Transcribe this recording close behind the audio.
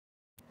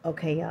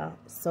Okay, y'all,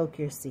 soak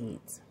your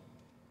seeds.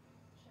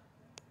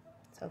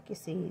 Soak your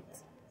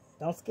seeds.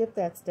 Don't skip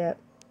that step.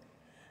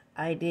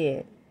 I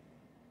did.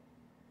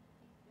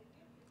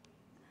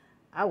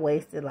 I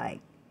wasted a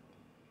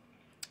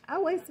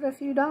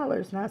few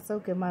dollars not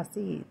soaking my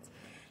seeds.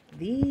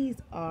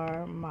 These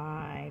are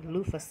my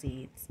loofah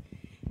seeds,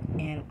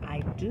 and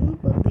I do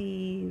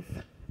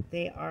believe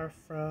they are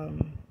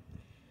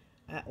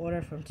I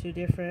ordered from two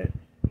different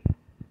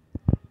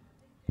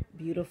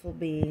beautiful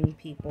being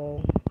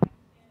people.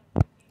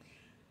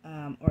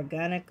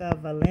 Organica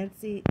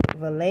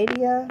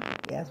Valadia.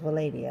 Yes,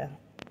 Valadia.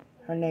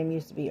 Her name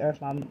used to be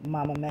Earth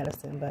Mama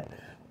Medicine, but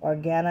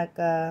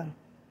Organica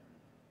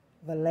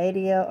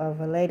Valadia or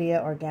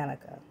Valadia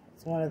Organica.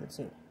 It's one of the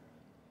two.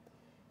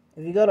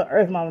 If you go to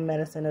Earth Mama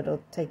Medicine,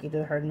 it'll take you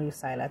to her new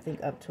site, I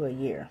think up to a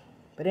year.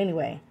 But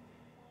anyway,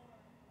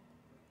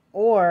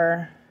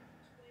 or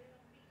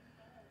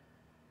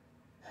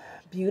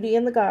Beauty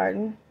in the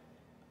Garden.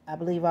 I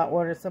believe I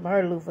ordered some of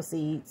her loofah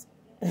seeds.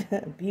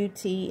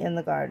 Beauty in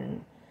the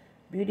Garden.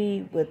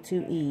 Beauty with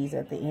two E's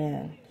at the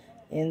end.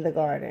 In the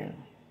Garden.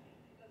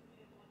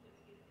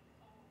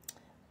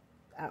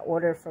 I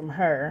ordered from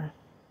her.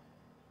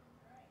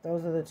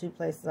 Those are the two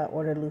places I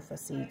ordered loofah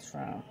seeds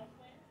from.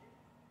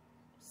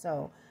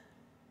 So,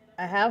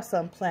 I have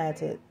some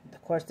planted.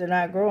 Of course, they're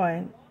not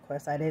growing. Of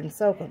course, I didn't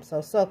soak them.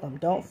 So, soak them.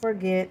 Don't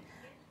forget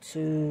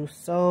to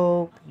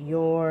soak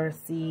your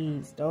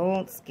seeds.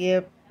 Don't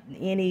skip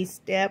any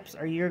steps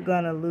or you're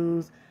going to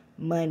lose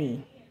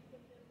money.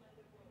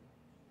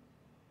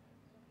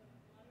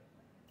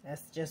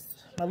 That's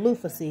just my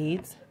loofah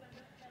seeds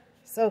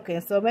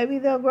soaking. So, maybe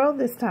they'll grow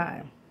this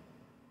time.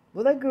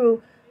 Well, they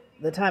grew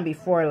the time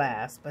before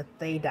last, but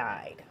they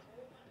died.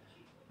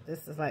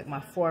 This is like my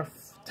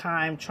fourth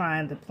time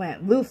trying to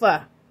plant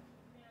loofah.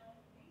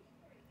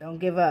 Don't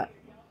give up.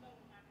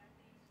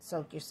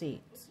 Soak your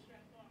seeds.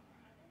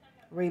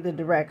 Read the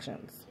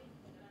directions.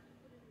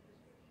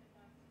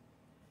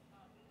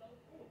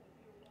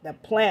 The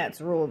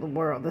plants rule the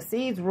world. The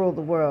seeds rule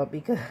the world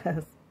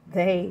because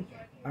they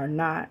are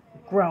not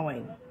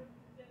growing.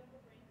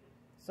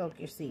 Soak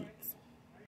your seeds.